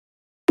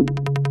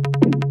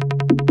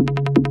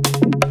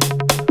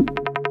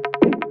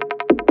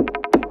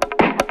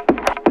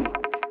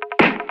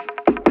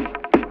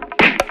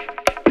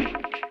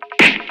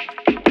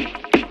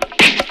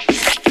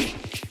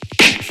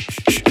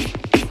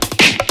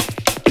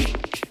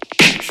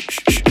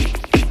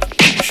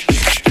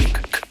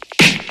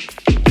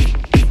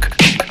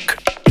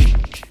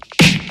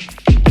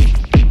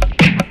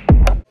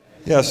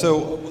Yeah,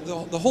 so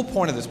the whole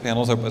point of this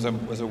panel, as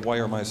I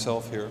wire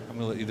myself here, I'm going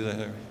to let you do that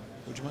here.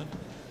 Would you mind?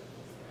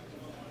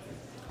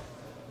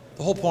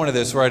 The whole point of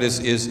this, right,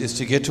 is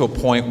to get to a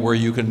point where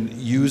you can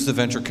use the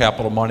venture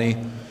capital money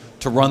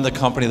to run the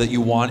company that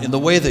you want in the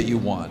way that you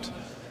want.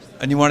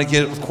 And you want to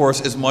get, of course,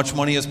 as much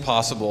money as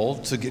possible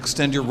to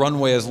extend your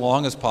runway as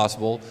long as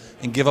possible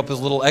and give up as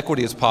little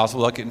equity as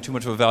possible without getting too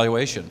much of a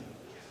valuation.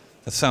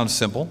 That sounds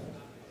simple.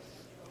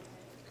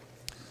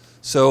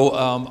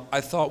 So I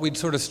thought we'd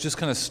sort of just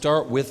kind of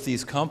start with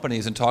these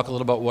companies and talk a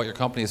little about what your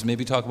company is,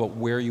 maybe talk about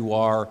where you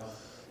are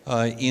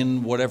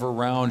in whatever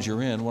round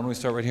you're in. Why don't we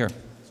start right here?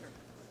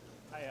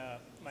 Hi,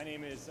 my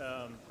name is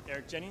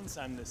Eric Jennings.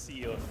 I'm the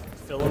CEO of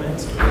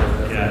Filament.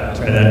 Yeah,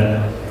 try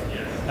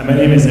that. My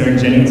name is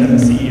Eric Jennings. I'm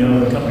the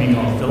CEO of a company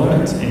called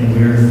Filament, and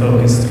we're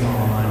focused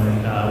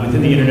on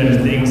within the Internet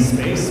of Things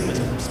space,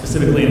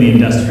 specifically in the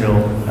industrial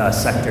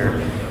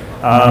sector.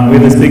 We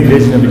have this big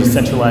vision of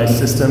decentralized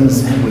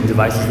systems with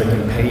devices that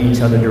can pay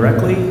each other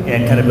directly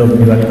and kind of build a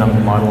new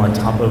economic model on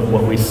top of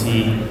what we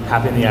see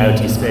happen in the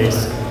IoT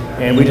space.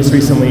 And we just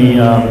recently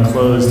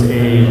closed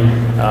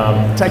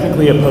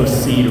technically a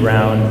post-seed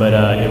round, but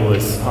it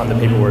was on the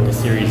paperwork a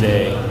Series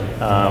A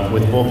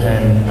with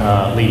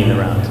Bullpen leading the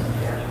round.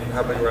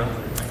 How big round?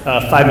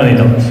 $5 million.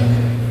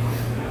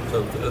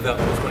 So about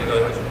 $20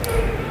 valuation?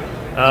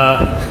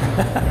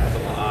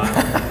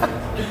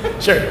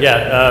 Sure,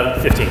 yeah,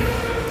 15.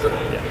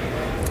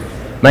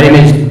 My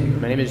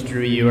name is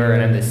Drew Uher,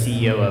 and I'm the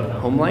CEO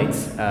of Homelight.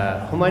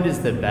 Homelight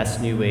is the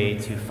best new way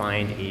to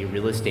find a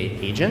real estate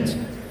agent.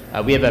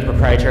 We have a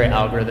proprietary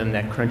algorithm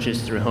that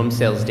crunches through home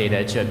sales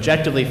data to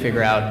objectively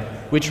figure out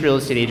which real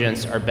estate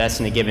agents are best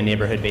in a given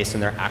neighborhood based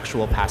on their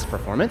actual past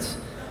performance.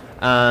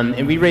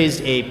 And we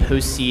raised a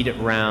post-seed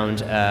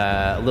round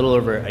a little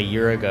over a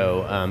year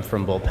ago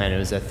from Bullpen. It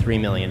was a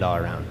 $3 million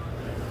round.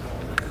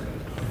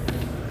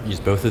 Use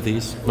both of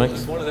these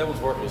mics? One of them was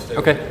working.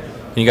 Okay.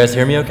 Can you guys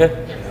hear me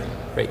okay?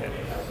 Great.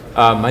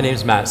 My name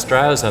is Matt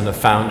Straz. I'm the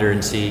founder and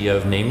CEO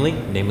of Namely.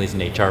 Namely is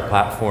an HR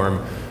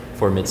platform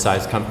for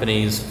mid-sized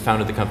companies.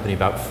 Founded the company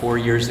about 4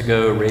 years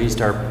ago,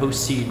 raised our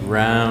post-seed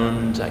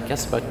round, I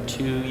guess about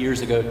 2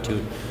 years ago,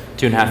 two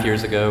and a half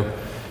years ago.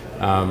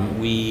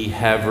 We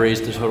have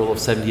raised a total of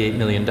 $78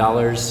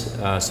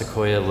 million.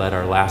 Sequoia led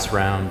our last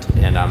round,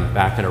 and I'm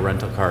back in a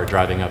rental car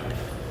driving up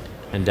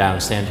and down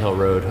Sand Hill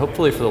Road,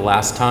 hopefully for the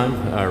last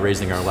time,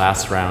 raising our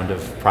last round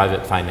of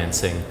private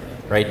financing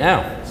right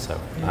now. So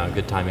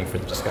good timing for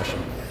the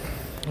discussion.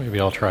 Maybe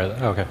I'll try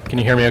that. Okay. Can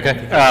you hear me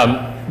okay?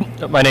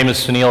 My name is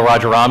Sunil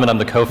Rajaraman. I'm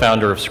the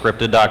co-founder of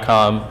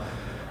Scripted.com.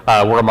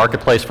 We're a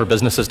marketplace for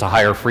businesses to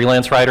hire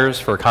freelance writers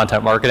for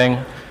content marketing.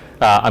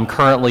 I'm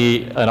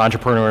currently an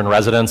entrepreneur in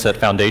residence at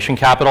Foundation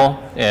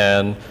Capital,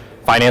 and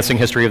financing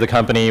history of the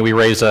company, we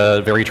raised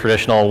a very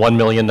traditional $1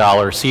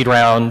 million seed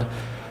round,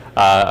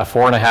 a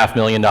 $4.5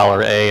 million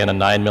A and a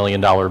 $9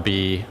 million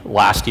B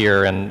last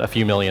year, and a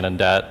few million in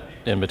debt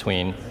in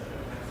between.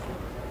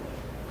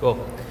 Cool.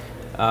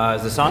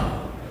 Is this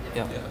on?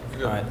 Yeah.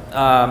 All right.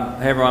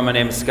 Hey everyone, my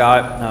name is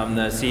Scot. I'm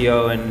the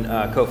CEO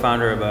and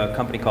co-founder of a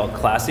company called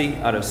Classy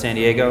out of San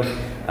Diego.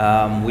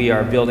 We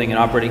are building an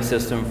operating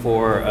system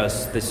for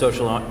the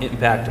social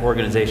impact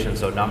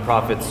organizations, so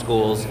nonprofits,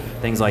 schools,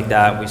 things like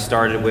that. We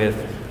started with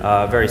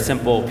a very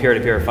simple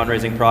peer-to-peer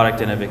fundraising product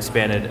and have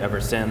expanded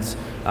ever since.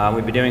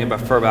 We've been doing it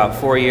for about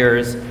 4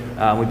 years.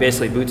 We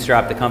basically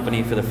bootstrapped the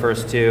company for the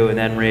first 2 and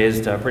then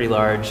raised a pretty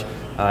large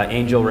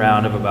angel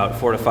round of about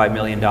 $4 to $5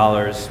 million,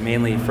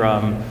 mainly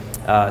from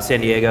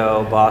San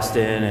Diego,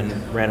 Boston,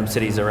 and random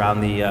cities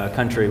around the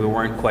country. We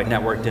weren't quite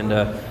networked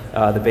into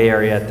the Bay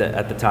Area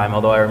at the time,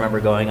 although I remember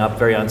going up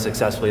very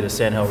unsuccessfully to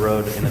Sand Hill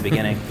Road in the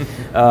beginning.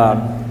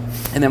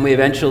 And then we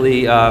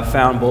eventually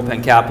found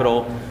Bullpen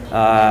Capital,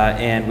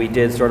 and we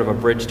did sort of a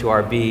bridge to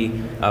our B,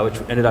 which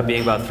ended up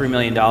being about $3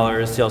 million.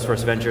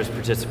 Salesforce Ventures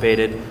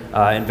participated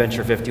in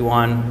Venture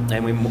 51,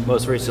 and we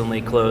most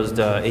recently closed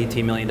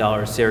 $18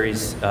 million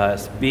Series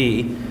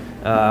B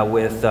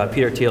with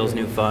Peter Thiel's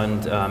new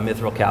fund,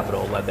 Mithril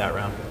Capital, led that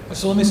round.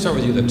 So let me start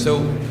with you then.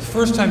 So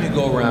first time you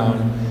go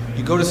around,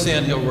 you go to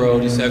Sand Hill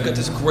Road, you say, I've got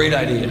this great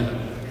idea.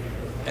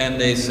 And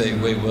they say,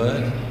 wait,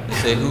 what? They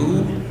say,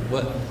 who?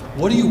 What?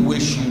 What do you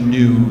wish you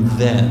knew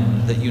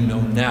then that you know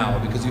now?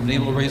 Because you've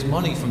been able to raise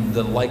money from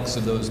the likes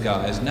of those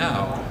guys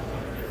now.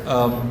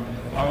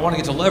 I want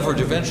to get to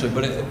leverage eventually,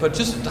 but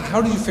just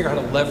how did you figure out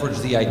how to leverage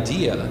the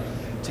idea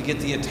to get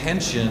the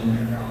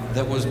attention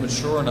that was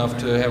mature enough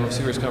to have a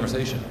serious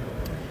conversation?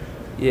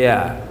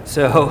 Yeah,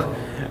 so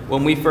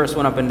when we first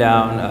went up and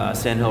down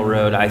Sand Hill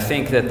Road, I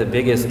think that the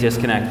biggest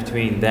disconnect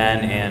between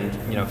then and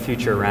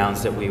future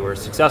rounds that we were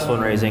successful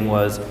in raising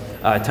was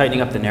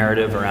tightening up the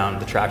narrative around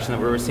the traction that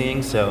we were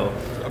seeing. So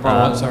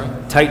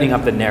tightening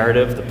up the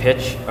narrative, the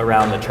pitch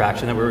around the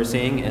traction that we were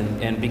seeing.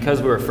 And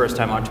because we were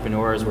first-time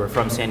entrepreneurs, we were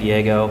from San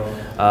Diego,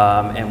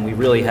 and we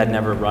really had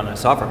never run a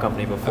software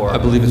company before. I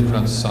believe it's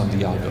pronounced San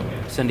Diego.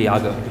 San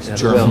Diego. It's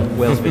German.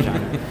 Whales speech on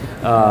it.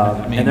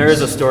 And there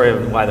is a story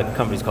of why the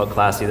company's called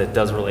Classy that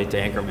does relate to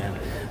Anchorman.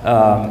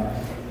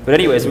 But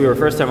anyways, we were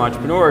first-time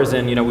entrepreneurs,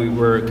 and we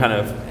were kind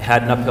of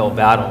had an uphill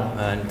battle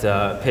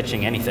and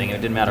pitching anything. It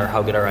didn't matter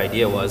how good our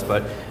idea was.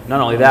 But not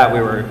only that, we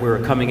were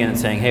coming in and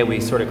saying, hey, we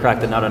sort of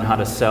cracked the nut on how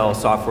to sell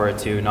software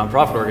to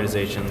nonprofit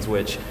organizations,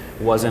 which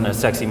wasn't a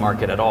sexy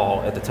market at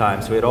all at the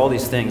time. So we had all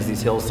these things,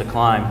 these hills to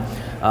climb,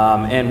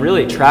 and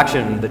really the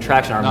traction,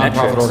 our metrics.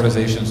 Nonprofit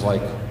organizations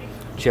like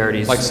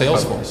charities, like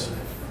Salesforce.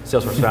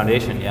 Salesforce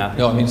Foundation, yeah.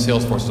 No, I mean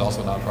Salesforce is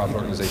also a nonprofit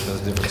organization.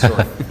 That's a different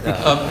story.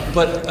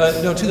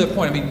 But no, to that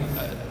point, I mean,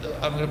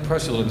 I'm going to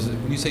press you a little bit.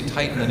 When you say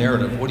tighten the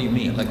narrative, what do you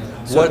mean? Like,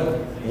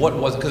 what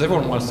was? Because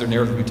everyone wants their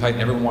narrative to be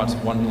tightened. Everyone wants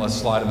one less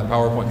slide in the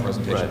PowerPoint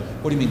presentation.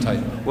 Right. What do you mean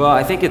tighten? Well,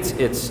 I think it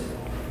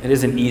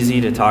isn't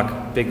easy to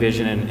talk big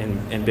vision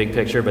and big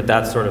picture, but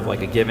that's sort of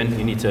like a given.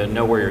 You need to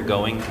know where you're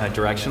going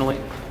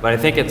directionally. But I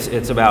think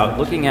it's about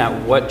looking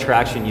at what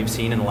traction you've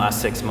seen in the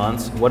last 6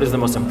 months. What is the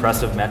most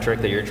impressive metric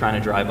that you're trying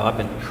to drive up,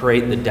 and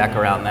create the deck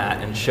around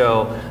that and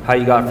show how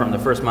you got from the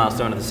first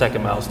milestone to the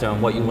second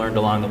milestone, what you learned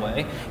along the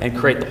way, and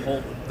create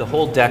the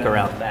whole deck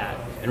around that.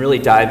 And really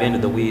dive into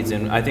the weeds,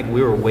 and I think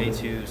we were way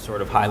too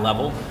sort of high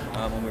level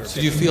when we were.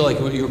 So do you feel like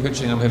what you were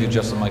pitching? I'm going to have you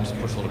adjust the mic, just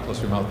push a little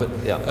closer to your mouth. But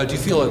yeah. Do you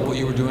feel like what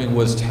you were doing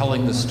was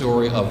telling the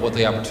story of what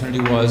the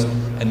opportunity was,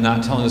 and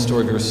not telling the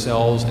story of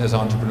yourselves as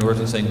entrepreneurs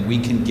and saying we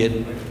can get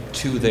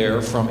to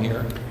there from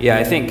here? Yeah,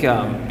 I think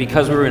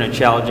because we were in a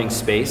challenging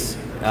space.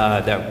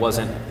 That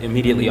wasn't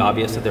immediately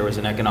obvious that there was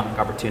an economic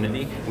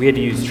opportunity. We had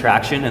to use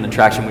traction, and the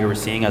traction we were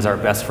seeing as our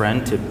best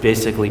friend, to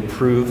basically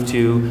prove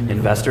to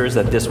investors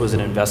that this was an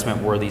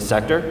investment-worthy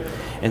sector.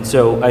 And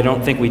so I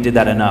don't think we did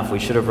that enough. We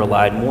should have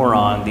relied more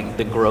on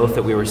the growth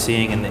that we were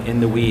seeing in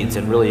the weeds,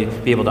 and really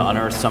be able to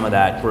unearth some of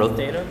that growth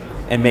data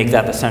and make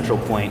that the central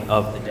point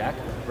of the deck,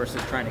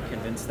 versus trying to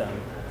convince them.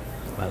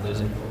 Am I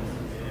losing?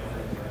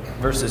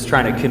 Versus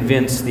trying to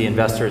convince the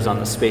investors on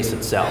the space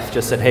itself.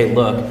 Just said, hey,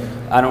 look,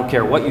 I don't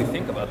care what you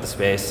think about the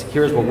space,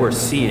 here's what we're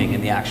seeing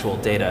in the actual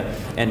data.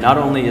 And not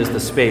only is the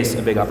space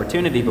a big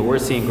opportunity, but we're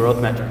seeing growth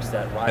metrics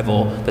that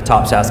rival the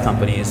top SaaS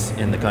companies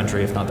in the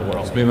country, if not the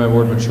world. So maybe my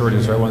word maturity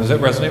is the right one. Does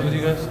that resonate with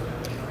you guys?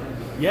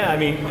 Yeah, I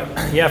mean,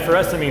 yeah, for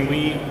us, I mean,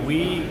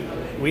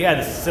 we had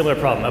a similar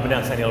problem up and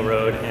down Sunil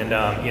Road, and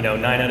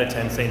 9 out of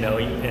 10 say no,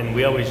 and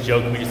we always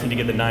joke we just need to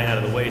get the 9 out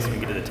of the way so we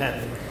can get to the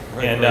 10th.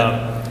 Right,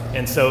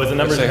 and so as a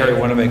number. Say Harry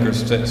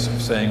Wanamaker's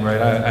saying, right?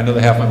 I know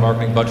that half my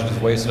marketing budget is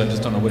wasted. I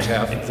just don't know which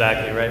half.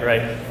 Exactly,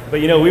 right.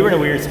 But we were in a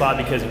weird spot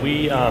because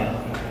we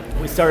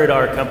started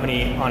our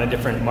company on a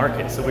different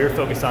market. So we were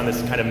focused on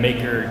this kind of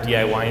maker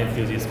DIY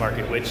enthusiast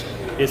market, which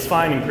is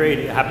fine and great.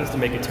 It happens to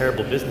make a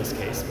terrible business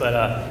case, but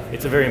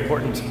it's a very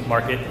important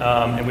market.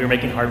 And we were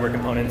making hardware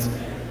components.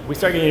 We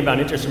started getting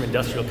inbound interest from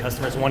industrial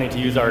customers wanting to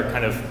use our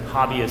kind of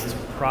hobbyist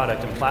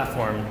product and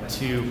platform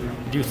to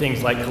do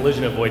things like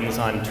collision avoidance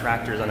on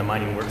tractors on a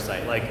mining work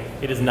site. Like,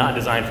 it is not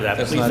designed for that.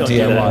 That's Please not don't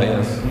DIY, do that.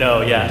 yes.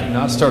 No, yeah. Do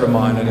not start a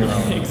mine on your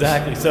own.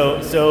 Exactly.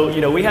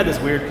 So we had this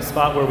weird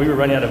spot where we were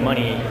running out of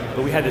money,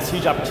 but we had this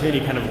huge opportunity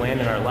kind of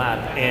land in our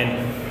lap,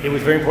 and it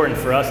was very important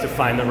for us to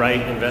find the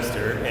right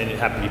investor, and it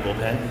happened to be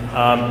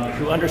Bullpen,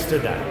 who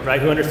understood that,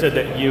 right? Who understood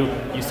that you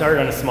started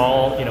on a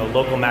small,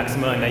 local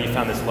maxima, and now you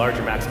found this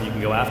larger maxima you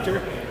can go after.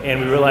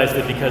 And we realized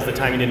that because the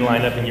timing didn't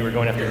line up and you were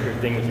going after your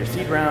thing with your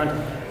seed round,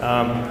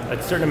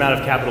 a certain amount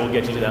of capital will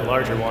get you to that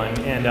larger one.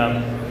 And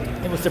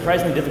it was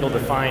surprisingly difficult to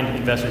find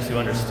investors who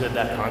understood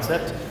that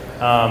concept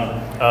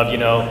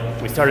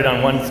we started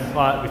on one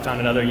spot, we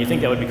found another, and you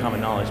think that would be common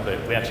knowledge, but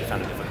we actually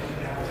found it different.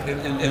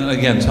 And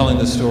again, telling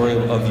the story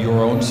of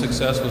your own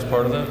success was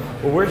part of that?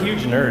 Well, we're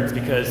huge nerds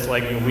because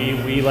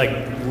we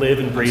live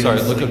and breathe.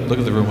 Sorry, look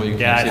at the room. What you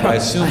can see. I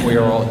assume we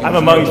are all. I'm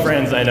among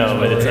friends, I know,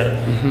 but it's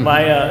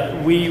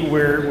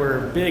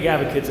we're big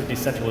advocates of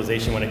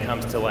decentralization when it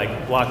comes to like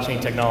blockchain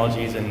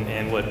technologies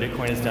and what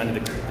Bitcoin has done to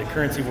the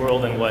currency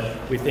world, and what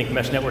we think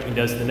mesh networking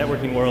does to the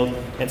networking world.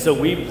 And so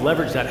we've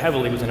leveraged that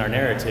heavily within our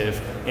narrative,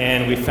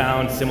 and we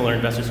found similar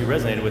investors who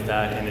resonated with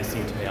that, and it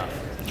seemed to pay off.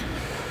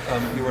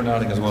 You were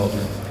nodding as well,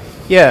 Drew.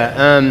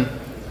 Yeah.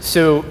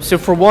 So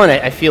for one,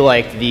 I feel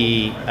like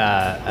the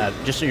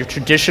just your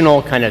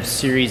traditional kind of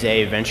Series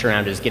A venture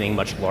round is getting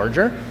much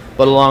larger,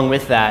 but along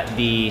with that,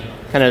 the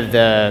kind of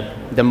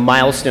the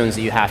milestones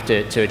that you have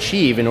to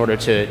achieve in order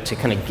to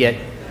kind of get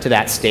to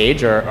that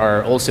stage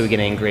are also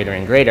getting greater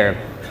and greater.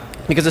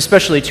 Because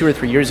especially 2 or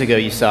 3 years ago,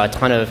 you saw a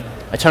ton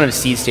of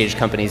seed stage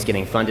companies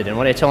getting funded. And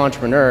what I tell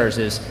entrepreneurs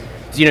is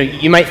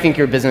you might think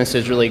your business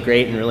is really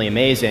great and really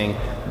amazing,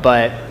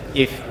 but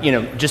if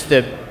just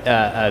the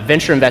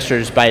venture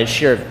investors, by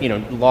sheer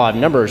law of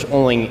numbers,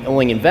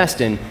 only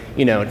invest in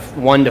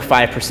 1 to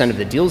 5% of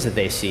the deals that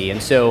they see. And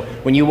so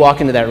when you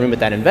walk into that room with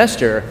that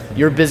investor,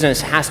 your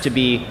business has to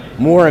be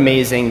more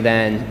amazing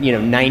than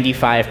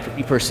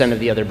 95% of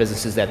the other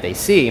businesses that they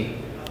see.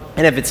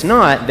 And if it's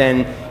not,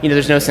 then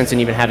there's no sense in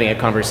even having a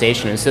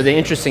conversation. And so the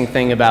interesting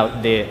thing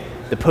about the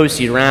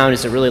post-seed round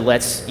is it really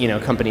lets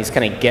companies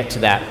kind of get to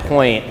that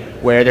point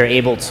where they're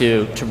able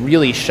to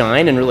really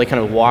shine and really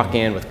kind of walk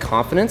in with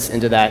confidence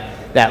into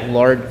that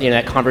large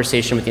that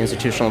conversation with the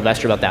institutional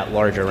investor about that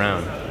larger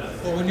round.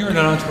 Well, when you're in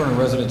an entrepreneur in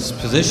residence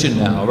position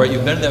now, right?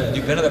 You've been at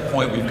that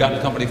point where you've gotten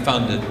a company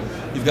funded,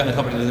 you've gotten a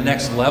company to the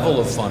next level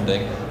of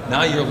funding.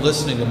 Now you're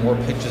listening to more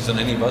pitches than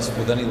any of us,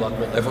 with any luck,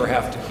 will ever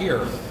have to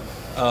hear.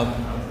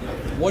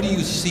 What do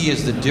you see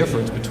as the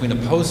difference between a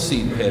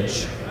post-seed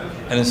pitch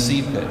and a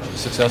seed pitch, a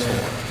successful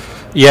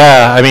one?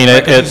 Yeah, I mean,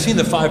 You've seen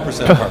the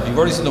 5% part. You've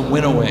already seen the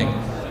winnowing.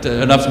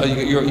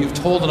 You've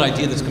told an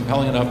idea that's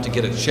compelling enough to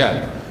get a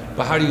check.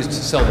 But how do you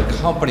sell the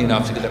company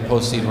enough to get that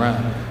post-seed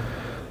round?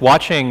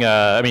 Watching,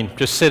 I mean,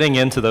 just sitting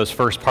into those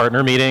first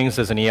partner meetings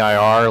as an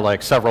EIR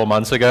like several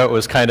months ago, it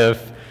was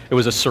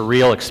a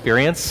surreal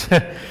experience.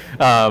 Did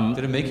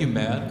it make you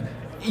mad?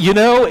 You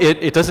know,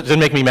 it didn't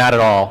make me mad at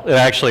all. It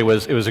actually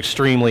was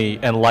extremely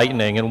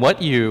enlightening. And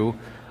what you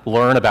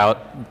learn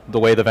about the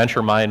way the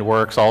venture mind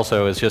works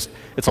also is just,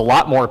 it's a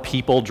lot more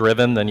people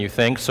driven than you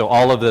think. So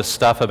all of this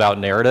stuff about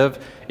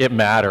narrative, it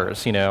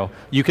matters. You know,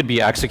 you could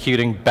be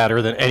executing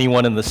better than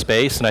anyone in the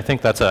space. And I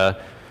think that's a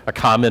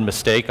common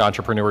mistake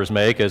entrepreneurs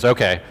make is,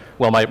 okay,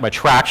 well, my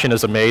traction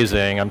is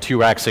amazing. I'm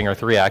 2Xing or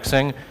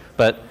 3Xing.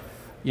 But,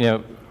 you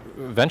know,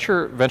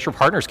 venture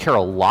partners care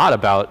a lot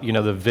about, you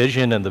know, the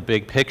vision and the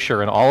big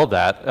picture and all of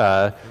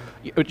that.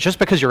 Just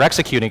because you're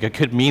executing, it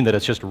could mean that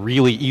it's just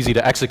really easy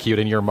to execute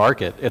in your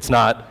market. It's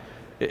not,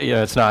 you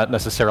know, it's not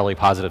necessarily a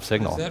positive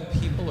signal. Is that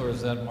people or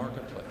is that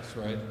marketplace,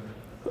 right?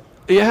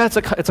 Yeah, it's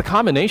a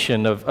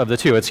combination of the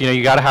two. It's, you know,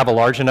 you got to have a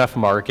large enough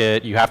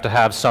market, you have to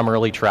have some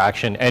early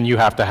traction, and you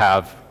have to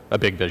have a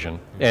big vision.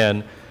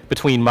 And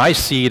between my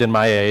seed and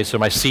my A, so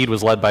my seed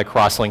was led by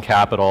Crosslink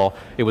Capital,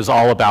 it was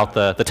all about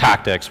the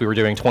tactics. We were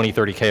doing 20,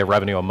 30K of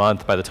revenue a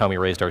month by the time we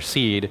raised our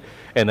seed.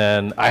 And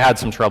then I had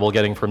some trouble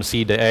getting from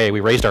seed to A.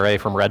 We raised our A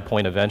from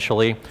Redpoint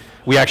eventually.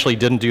 We actually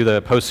didn't do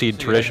the post-seed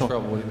traditional. You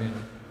had trouble, what do you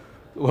mean?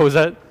 What was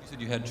that? You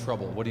said you had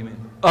trouble, what do you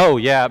mean? Oh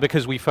yeah,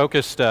 because we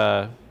focused,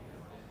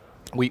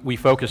 we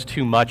focused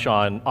too much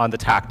on the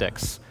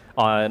tactics,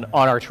 on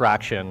our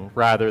traction,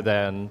 rather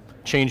than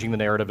changing the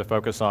narrative to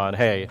focus on,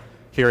 hey,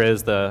 here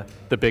is the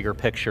bigger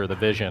picture, the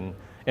vision.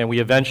 And we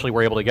eventually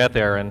were able to get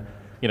there, and,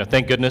 you know,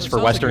 thank goodness for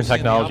Western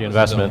technology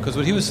investment. Because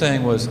what he was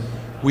saying was,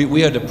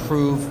 we had to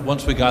prove,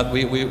 once we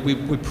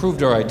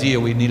proved our idea,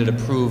 we needed to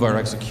prove our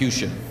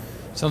execution.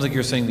 Sounds like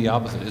you're saying the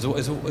opposite. Is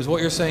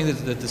what you're saying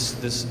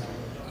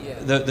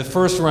that the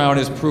first round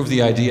is prove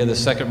the idea, the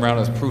second round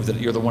is prove that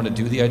you're the one to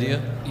do the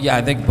idea? Yeah,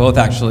 I think both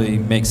actually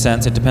make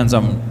sense. It depends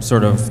on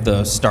sort of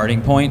the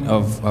starting point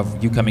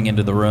of you coming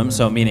into the room.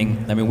 So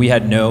meaning, I mean, we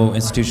had no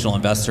institutional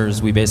investors.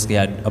 We basically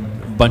had a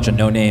bunch of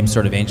no-name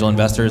sort of angel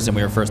investors, and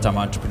we were first-time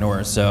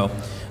entrepreneurs. So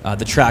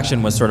the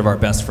traction was sort of our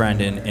best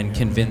friend in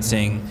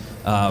convincing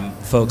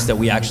folks that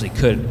we actually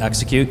could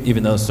execute,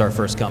 even though this is our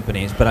first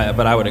companies. But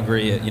I would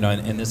agree, you know,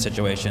 in this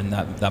situation,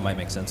 that might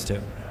make sense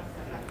too.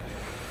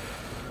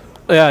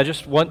 Yeah,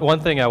 just one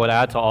thing I would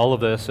add to all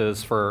of this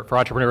is for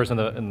entrepreneurs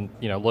in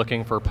you know,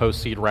 looking for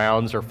post-seed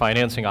rounds or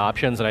financing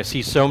options, and I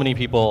see so many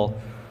people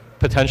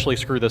potentially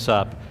screw this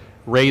up,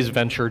 raise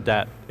venture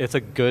debt. It's a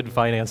good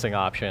financing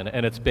option,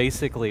 and it's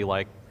basically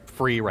like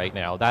free right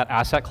now. That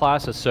asset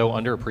class is so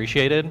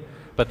underappreciated,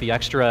 but the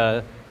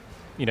extra,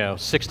 you know,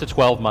 6 to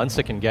 12 months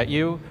it can get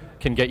you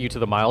to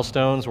the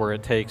milestones where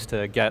it takes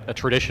to get a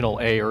traditional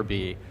A or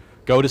B.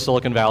 Go to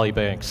Silicon Valley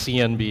Bank,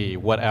 CNB,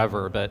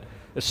 whatever, but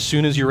as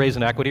soon as you raise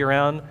an equity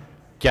round,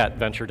 get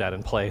venture debt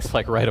in place,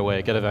 like right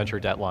away, get a venture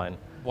debt line.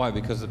 Why,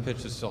 because the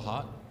pitch is still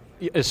hot?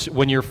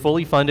 When you're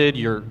fully funded,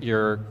 you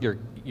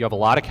have a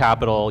lot of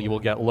capital, you will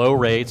get low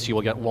rates, you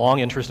will get long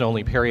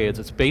interest-only periods.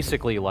 It's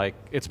basically like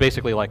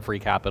free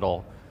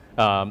capital.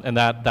 And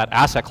that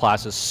asset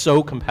class is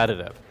so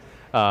competitive.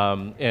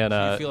 Do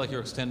you feel like you're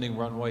extending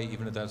runway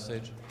even at that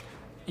stage?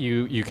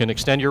 You can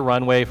extend your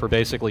runway for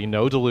basically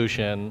no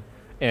dilution,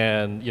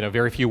 and, you know,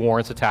 very few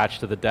warrants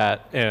attached to the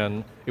debt,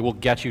 and it will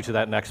get you to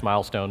that next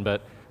milestone.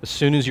 But as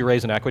soon as you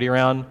raise an equity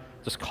round,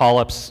 just call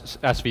up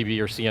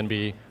SVB or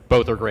CNB.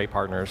 Both are great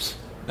partners.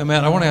 And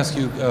Matt, I want to ask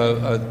you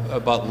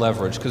about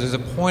leverage, because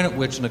there's a point at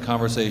which in a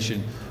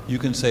conversation you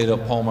can say to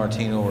Paul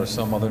Martino or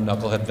some other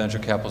knucklehead venture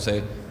capital,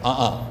 say,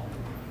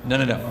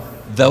 no.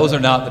 Those are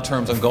not the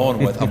terms I'm going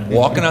with. I'm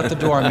walking out the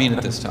door, I mean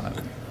it this time.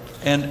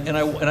 And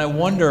I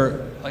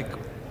wonder, like,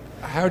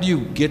 how do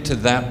you get to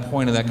that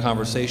point in that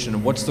conversation,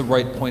 and what's the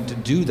right point to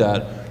do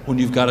that when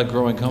you've got a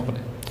growing company?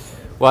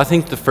 Well, I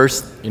think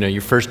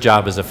your first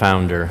job as a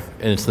founder,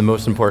 and it's the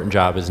most important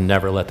job, is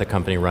never let the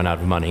company run out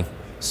of money.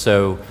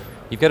 So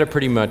you've got to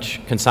pretty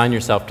much consign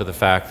yourself to the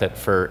fact that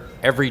for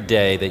every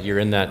day that you're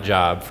in that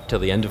job till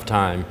the end of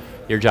time,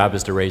 your job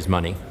is to raise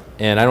money.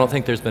 And I don't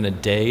think there's been a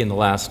day in the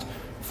last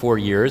 4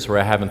 years where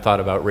I haven't thought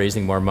about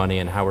raising more money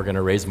and how we're going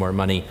to raise more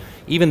money,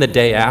 even the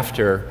day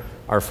after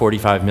our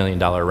 $45 million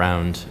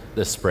round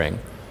this spring.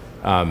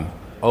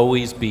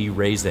 Always be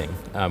raising,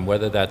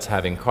 whether that's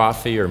having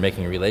coffee or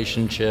making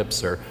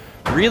relationships or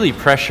really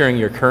pressuring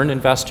your current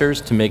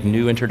investors to make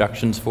new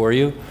introductions for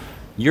you.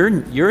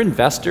 Your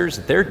investors,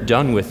 they're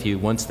done with you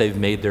once they've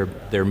made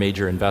their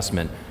major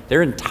investment.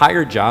 Their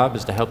entire job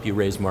is to help you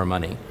raise more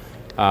money.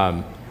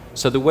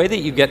 So the way that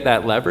you get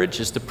that leverage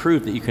is to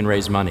prove that you can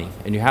raise money.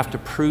 And you have to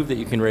prove that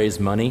you can raise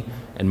money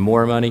and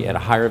more money at a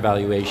higher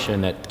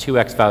valuation, at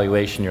 2x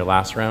valuation your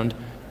last round,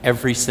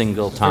 every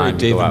single time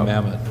Very you go out.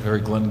 David Mamet,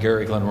 very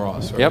Glengarry Glen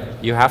Ross, right?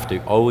 Yep, you have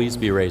to always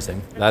be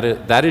raising.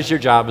 That is your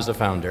job as a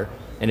founder.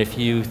 And if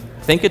you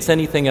think it's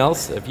anything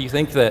else, if you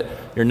think that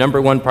your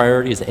number one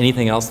priority is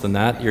anything else than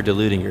that, you're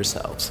deluding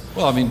yourselves.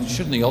 Well, I mean,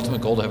 shouldn't the ultimate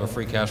goal to have a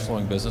free cash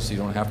flowing business so you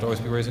don't have to always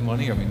be raising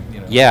money? I mean,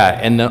 you know. Yeah,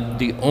 and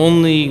the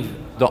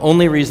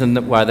only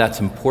reason why that's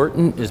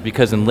important is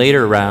because in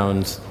later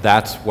rounds,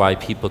 that's why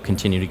people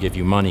continue to give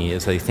you money,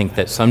 is they think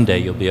that someday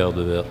you'll be able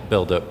to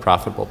build a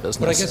profitable business.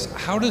 But I guess,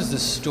 how does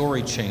this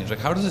story change? Like,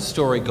 how does this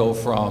story go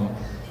from,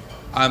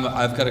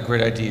 I've got a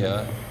great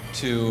idea,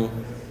 to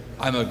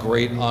I'm a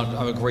great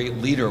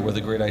leader with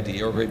a great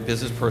idea, or a great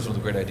business person with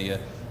a great idea,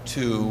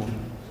 to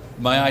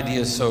my idea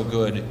is so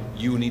good,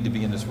 you need to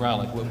be in this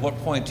round? Like, at what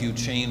point do you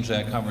change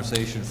that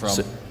conversation from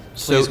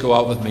please go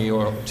out with me,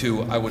 or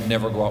to I would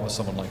never go out with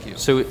someone like you?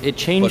 So it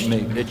changed.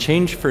 It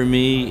changed for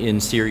me in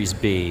Series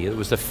B. It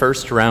was the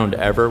first round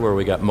ever where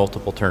we got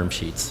multiple term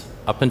sheets.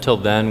 Up until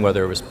then,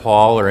 whether it was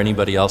Paul or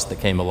anybody else that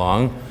came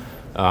along,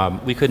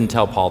 we couldn't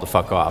tell Paul to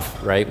fuck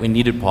off, right? We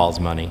needed Paul's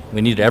money.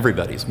 We needed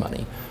everybody's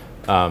money.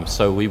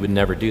 So we would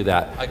never do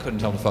that. I couldn't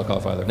tell him to fuck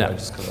off either. No.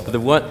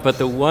 But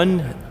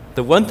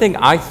the one thing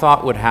I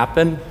thought would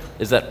happen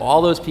is that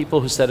all those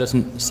people who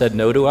said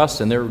no to us,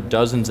 and there were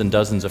dozens and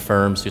dozens of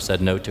firms who said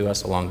no to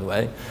us along the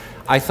way,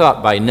 I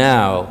thought by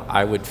now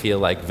I would feel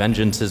like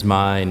vengeance is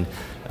mine.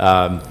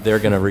 They're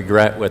going to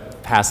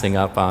regret passing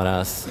up on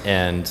us,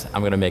 and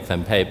I'm going to make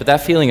them pay. But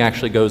that feeling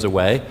actually goes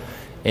away,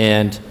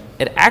 and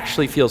it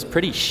actually feels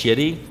pretty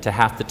shitty to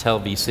have to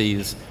tell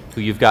VCs who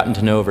you've gotten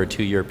to know over a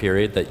 2-year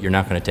period that you're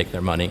not going to take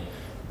their money.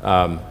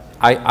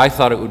 I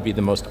thought it would be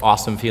the most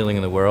awesome feeling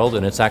in the world,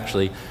 and it's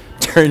actually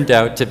turned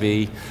out to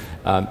be,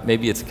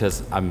 maybe it's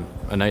because I'm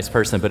a nice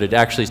person, but it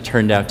actually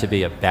turned out to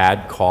be a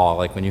bad call.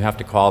 Like when you have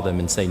to call them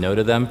and say no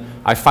to them,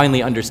 I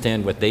finally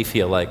understand what they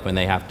feel like when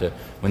they had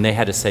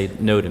to say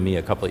no to me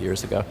a couple of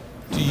years ago.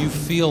 do you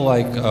feel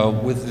like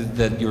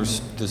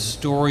the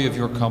story of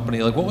your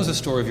company, like what was the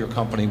story of your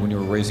company when you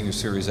were raising your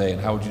Series A,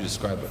 and how would you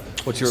describe it?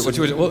 What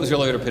was your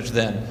elevator pitch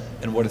then,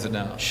 and what is it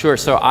now? Sure.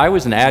 So I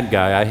was an ad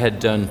guy. I had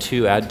done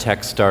 2 ad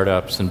tech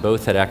startups, and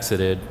both had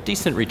exited.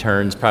 Decent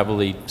returns,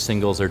 probably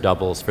singles or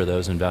doubles for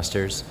those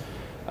investors.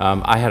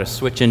 I had to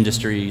switch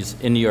industries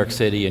in New York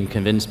City and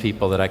convince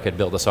people that I could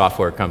build a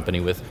software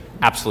company with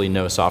absolutely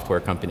no software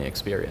company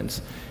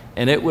experience.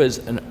 And it was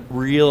a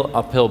real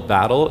uphill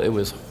battle. It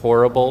was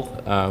horrible.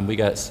 We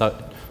got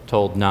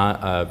told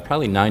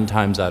probably 9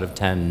 times out of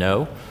 10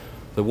 no.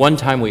 The one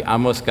time we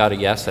almost got a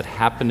yes, it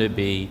happened to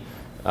be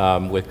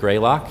with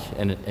Greylock,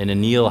 and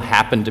Anil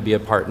happened to be a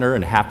partner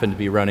and happened to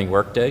be running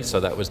Workday, so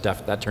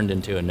that turned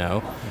into a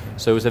no.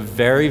 So it was a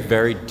very,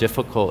 very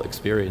difficult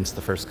experience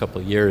the first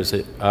couple of years.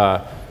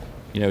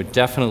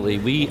 Definitely,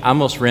 we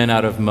almost ran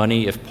out of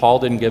money. If Paul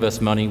didn't give us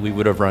money, we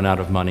would have run out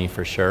of money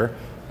for sure.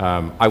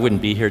 I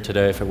wouldn't be here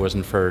today if it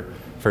wasn't for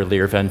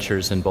Lear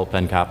Ventures and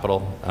Bullpen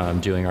Capital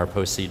doing our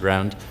post-seed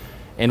round.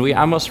 And we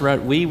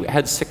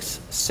had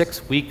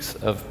six weeks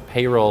of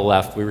payroll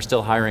left. We were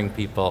still hiring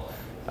people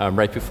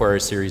right before our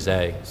Series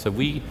A. So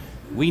we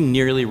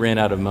nearly ran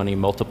out of money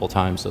multiple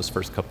times those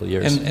first couple of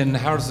years. And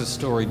how is the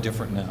story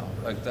different now?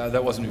 Like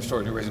that wasn't your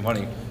story, you're raising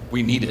money.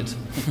 We need it.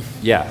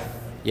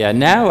 Yeah,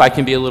 now I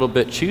can be a little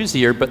bit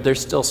choosier, but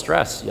there's still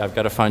stress. I've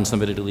got to find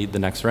somebody to lead the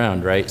next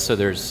round, right? So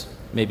there's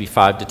maybe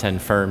 5 to 10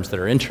 firms that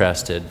are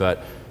interested,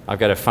 but I've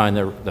got to find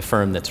the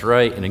firm that's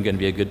right and I'm going to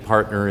be a good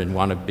partner and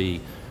want to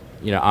be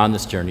on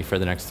this journey for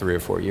the next 3 or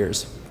 4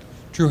 years.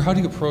 Drew, how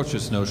do you approach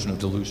this notion of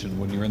dilution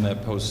when you're in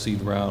that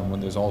post-seed round, when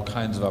there's all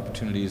kinds of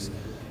opportunities,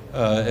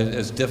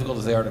 as difficult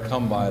as they are to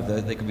come by,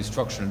 that they can be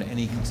structured in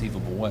any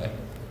conceivable way?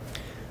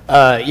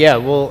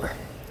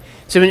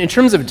 So in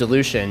terms of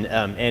dilution,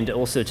 and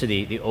also to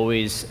the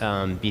always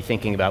be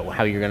thinking about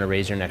how you're going to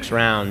raise your next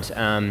round,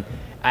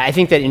 I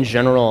think that in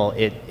general,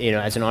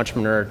 as an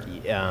entrepreneur,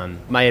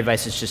 my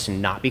advice is just to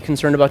not be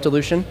concerned about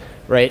dilution,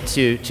 right?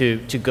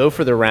 To go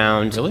for the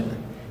round. Really?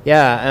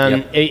 Yeah,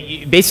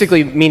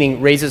 basically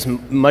meaning raise as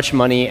much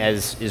money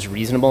as is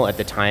reasonable at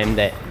the time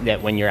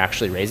that when you're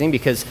actually raising,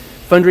 because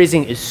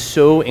fundraising is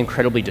so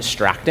incredibly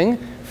distracting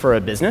for a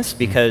business,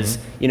 because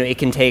it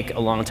can take a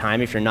long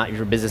time if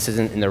your business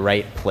isn't in the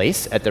right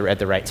place at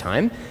the right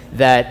time,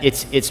 that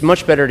it's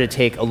much better to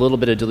take a little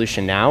bit of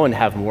dilution now and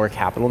have more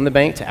capital in the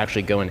bank to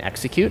actually go and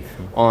execute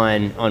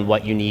on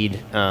what you need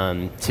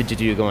to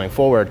do going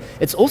forward.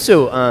 It's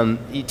also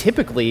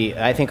typically,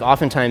 I think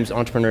oftentimes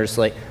entrepreneurs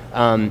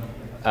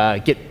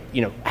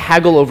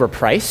haggle over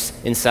price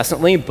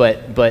incessantly,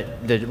 but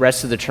the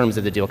rest of the terms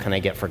of the deal kind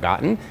of get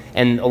forgotten.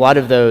 And a lot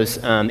of those,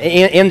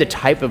 and the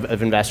type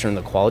of investor and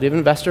the quality of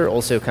investor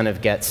also kind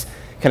of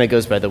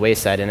goes by the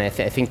wayside. And I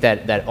think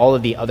that all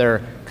of the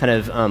other kind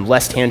of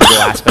less tangible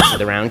aspects of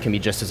the round can be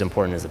just as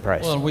important as the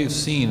price. Well, and we've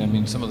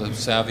seen, some of the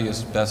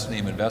savviest, best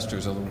name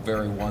investors are the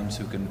very ones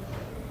who can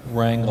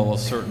wrangle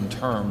certain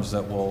terms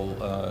that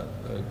will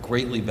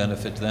greatly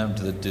benefit them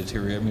to the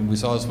deteriorate. I mean, we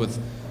saw this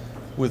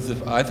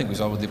I think we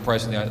saw it with the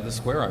pricing of the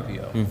Square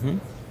IPO,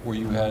 where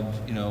you had,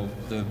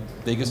 the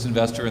biggest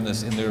investor in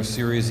their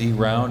Series E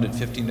round at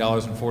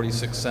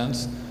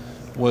 $15.46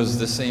 was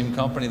the same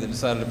company that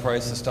decided to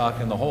price the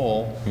stock in the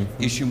hole,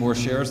 issue more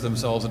shares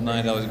themselves at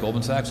 $9.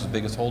 Goldman Sachs was the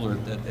biggest holder,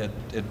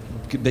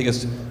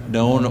 biggest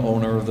known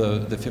owner of the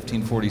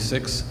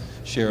 1546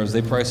 shares.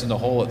 They priced in the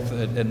hole at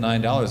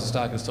 $9. The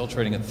stock is still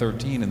trading at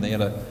 13, and they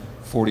had a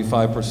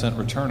 45%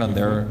 return on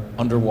their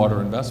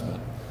underwater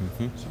investment.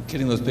 So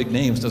getting those big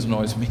names doesn't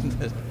always mean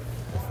that.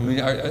 I mean,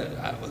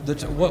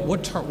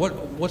 what's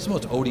the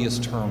most odious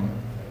term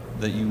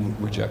that you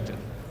rejected?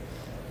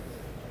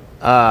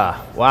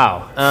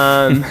 Wow.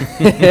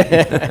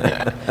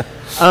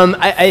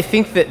 I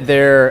think that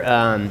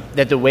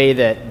that the way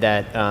that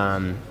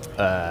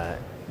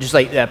just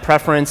like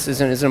preference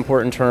is an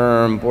important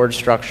term, board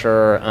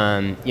structure,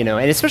 and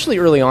especially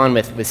early on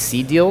with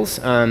seed deals.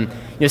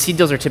 Seed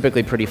deals are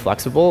typically pretty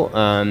flexible,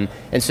 and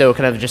so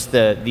kind of just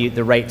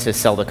the right to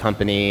sell the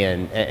company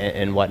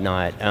and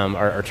whatnot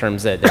are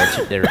terms that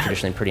are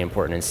traditionally pretty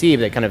important in seed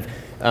that kind of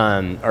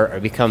are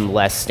become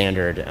less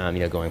standard,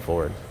 going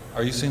forward.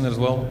 Are you seeing that as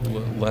well?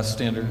 Less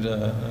standard?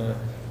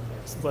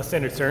 Less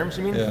standard terms,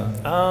 you mean? Yeah.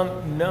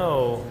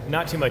 No,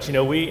 not too much.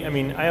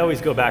 I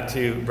always go back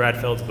to Brad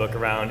Feld's book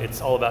around,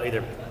 it's all about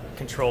either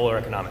control or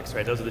economics,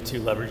 right? Those are the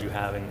two levers you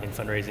have in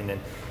fundraising.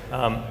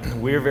 And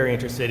we're very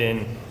interested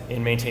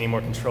in maintaining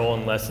more control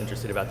and less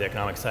interested about the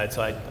economic side.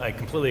 So I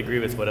completely agree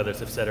with what others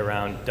have said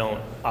around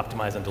don't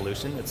optimize on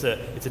dilution. It's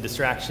a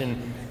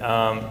distraction.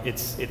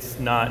 It's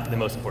not the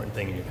most important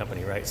thing in your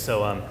company, right?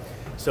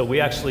 So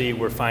we actually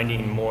were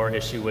finding more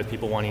issue with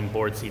people wanting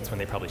board seats when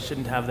they probably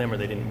shouldn't have them or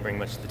they didn't bring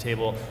much to the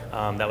table.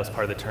 That was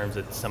part of the terms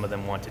that some of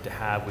them wanted to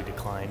have. We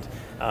declined.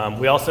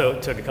 We also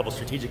took a couple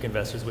strategic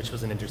investors, which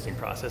was an interesting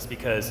process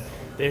because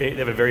they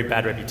have a very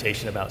bad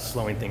reputation about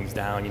slowing things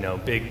down.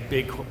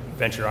 Big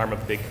venture arm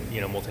of a big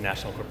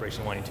multinational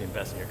corporation wanting to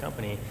invest in your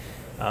company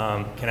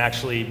can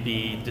actually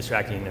be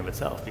distracting in and of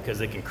itself because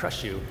they can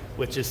crush you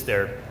with just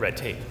their red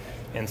tape.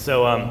 And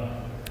so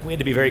we had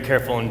to be very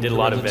careful and did a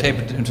lot of red tape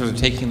in terms of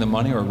taking the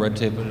money, or red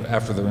tape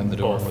after they're in the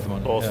door with the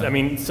money? Both. Yeah. I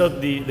mean, so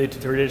the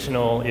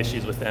traditional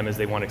issues with them is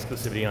they want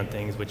exclusivity on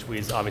things, which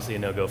is obviously a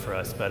no-go for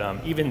us. But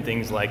even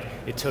things like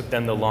it took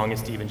them the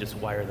longest to even just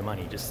wire the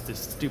money, just this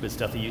stupid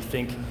stuff that you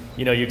think,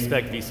 you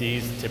expect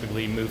VCs to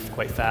typically move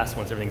quite fast.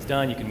 Once everything's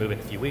done, you can move in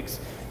a few weeks.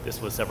 This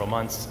was several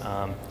months,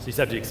 so you just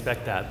have to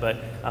expect that.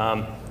 But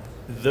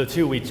the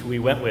two we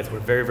went with were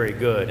very, very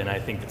good, and I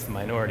think it's the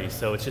minority.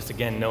 So it's just,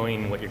 again,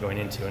 knowing what you're going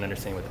into and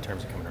understanding what the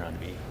terms are coming around to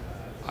be.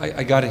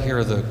 I got to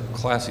hear the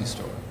classy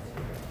story.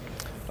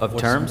 Of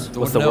terms?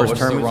 What's the worst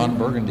term? The Ron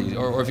Burgundy?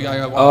 Or if you,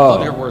 I'd love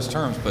to hear worst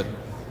terms, but...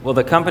 Well,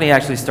 the company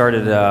actually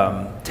started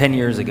 10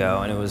 years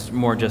ago, and it was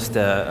more just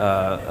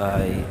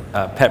a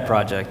pet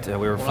project. We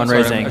were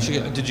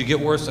fundraising. Did you get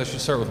worse? I should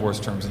start with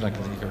worst terms, and I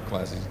can hear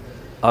classy.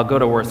 I'll go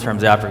to worst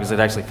terms after because it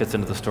actually fits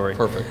into the story.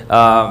 Perfect.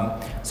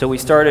 So we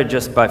started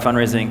just by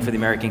fundraising for the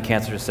American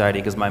Cancer Society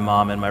because my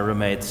mom and my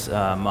roommate's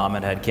mom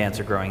had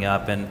cancer growing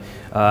up, and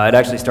it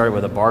actually started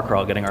with a bar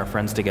crawl, getting our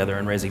friends together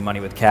and raising money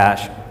with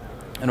cash.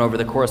 And over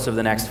the course of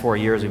the next 4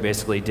 years, we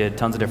basically did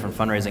tons of different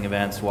fundraising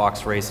events,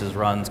 walks, races,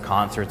 runs,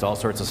 concerts, all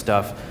sorts of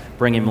stuff,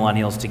 bringing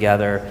millennials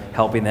together,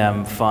 helping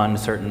them fund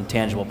certain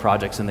tangible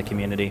projects in the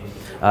community.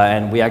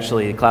 And we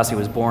actually, Classy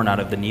was born out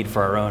of the need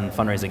for our own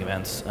fundraising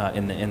events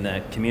in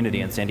the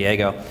community in San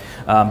Diego.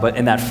 But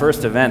in that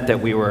first event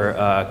that we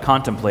were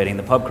contemplating,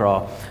 the pub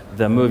crawl,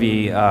 the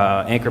movie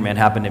Anchorman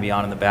happened to be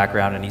on in the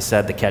background, and he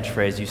said the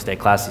catchphrase, "You stay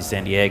classy,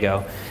 San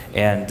Diego."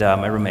 And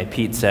my roommate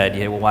Pete said,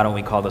 "Yeah, well, why don't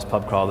we call this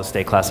pub crawl the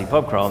Stay Classy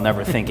Pub Crawl?"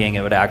 Never thinking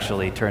it would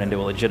actually turn into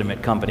a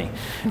legitimate company.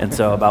 And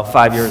so about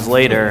 5 years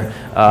later,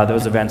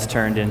 those events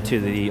turned into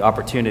the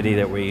opportunity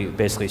that we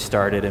basically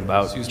started in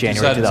about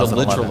January 2011. So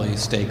literally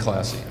stay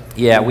classy.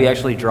 Yeah, we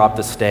actually dropped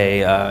the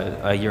stay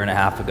a year and a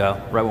half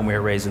ago, right when we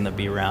were raising the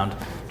B round,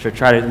 to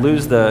try to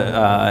lose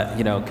the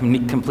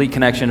complete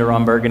connection to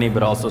Ron Burgundy,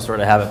 but also sort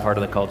of have it part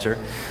of the culture.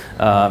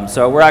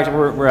 So we're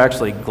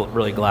actually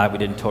really glad we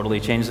didn't totally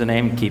change the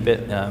name and keep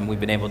it. We've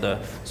been able to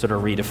sort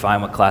of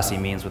redefine what classy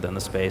means within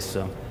the space.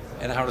 So.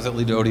 And how does that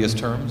lead to odious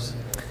terms?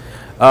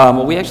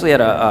 Well, we actually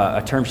had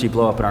a term sheet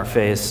blow up in our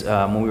face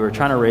when we were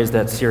trying to raise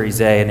that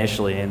Series A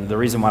initially, and the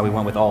reason why we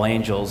went with all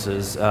angels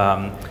is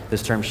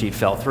this term sheet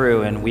fell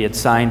through, and we had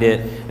signed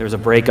it. There was a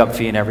breakup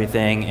fee and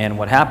everything, and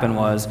what happened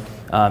was,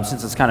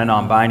 since it's kind of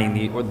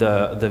non-binding,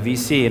 the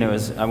VC, and it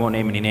was, I won't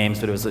name any names,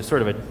 but it was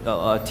sort of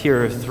a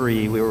tier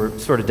 3. We were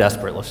sort of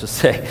desperate, let's just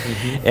say,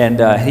 and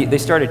they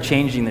started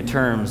changing the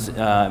terms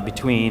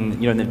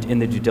between, in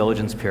the due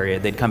diligence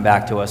period. They'd come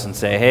back to us and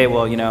say, hey,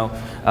 well,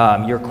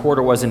 your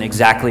quarter wasn't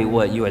exactly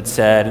what you had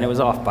said, and it was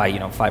off by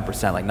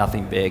 5%, like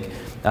nothing big.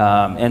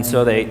 And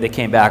so they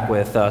came back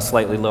with a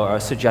slightly lower,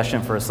 a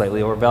suggestion for a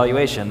slightly lower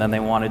valuation. Then they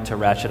wanted to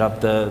ratchet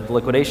up the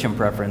liquidation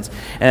preference.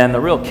 And the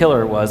real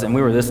killer was, and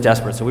we were this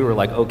desperate, so we were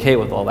like okay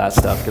with all that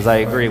stuff, because I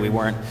agree, we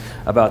weren't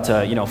about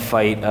to, you know,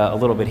 fight a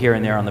little bit here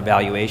and there on the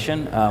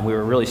valuation. We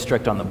were really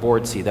strict on the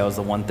board seat. That was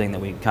the one thing that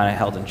we kind of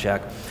held in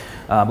check.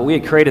 But we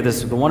had created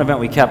this, the one event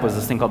we kept was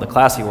this thing called the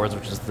Classy Awards,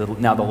 which is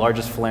now the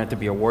largest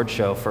philanthropy award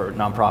show for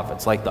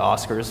nonprofits, like the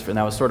Oscars, and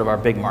that was sort of our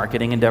big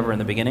marketing endeavor in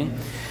the beginning.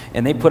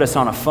 And they put us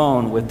on a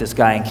phone with this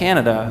guy in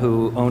Canada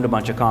who owned a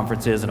bunch of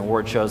conferences and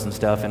award shows and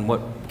stuff, and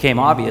what became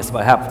obvious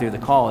about halfway through the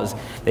call is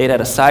they had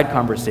a side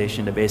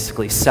conversation to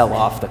basically sell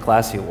off the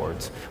Classy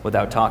Awards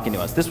without talking to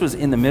us. This was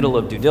in the middle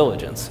of due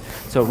diligence.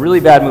 So really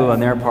bad move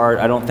on their part.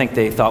 I don't think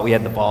they thought we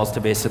had the balls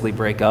to basically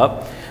break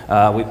up.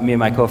 Me and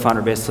my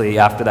co-founder basically,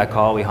 after that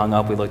call, we hung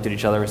up, we looked at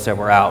each other, we said,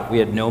 we're out. We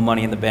had no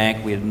money in the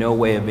bank, we had no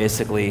way of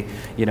basically,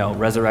 you know,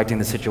 resurrecting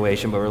the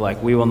situation, but we're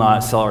like, we will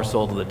not sell our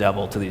soul to the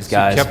devil to these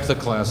guys. So kept the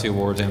Classy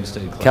Awards and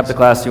stayed Classy. Kept the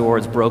Classy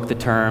Awards, broke the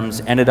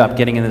terms, ended up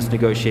getting in this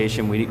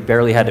negotiation. We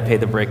barely had to pay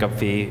the breakup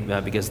fee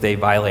because they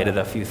violated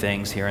a few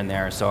things here and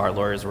there, so our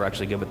lawyers were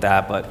actually good with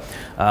that. But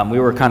we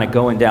were kind of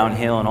going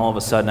downhill, and all of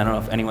a sudden, I don't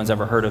know if anyone's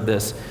ever heard of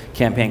this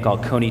campaign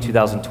called Coney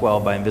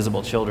 2012 by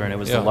Invisible Children. It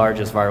was the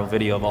largest viral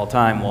video of all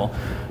time.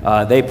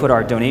 Well, they put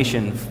our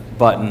donation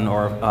button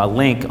or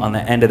link on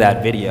the end of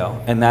that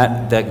video, and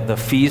the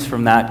fees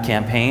from that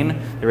campaign,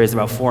 they raised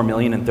about $4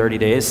 million in 30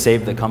 days,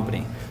 saved the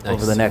company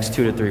over the next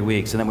 2 to 3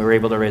 weeks, and then we were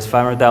able to raise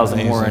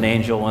 $500,000 more in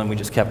angel, and we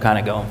just kept kind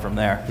of going from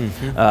there.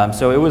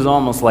 So it was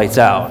almost lights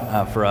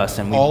out for us,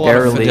 and we all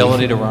barely. All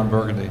fidelity to Ron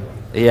Burgundy.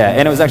 Yeah,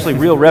 and it was actually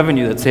real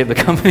revenue that saved the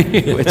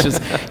company, which is,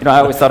 you know, I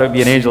always thought it would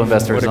be an angel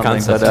investor or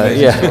something, but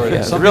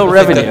yeah, real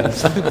revenue.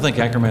 Some people think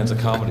Anchorman's a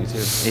comedy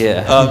too.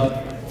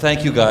 Yeah.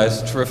 Thank you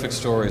guys, terrific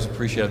stories,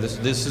 appreciate it.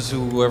 This is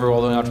whoever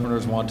all the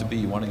entrepreneurs want to be.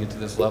 You want to get to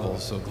this level,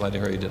 so glad to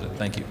hear you did it.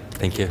 Thank you.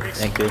 Thank you.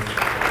 Thank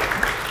you.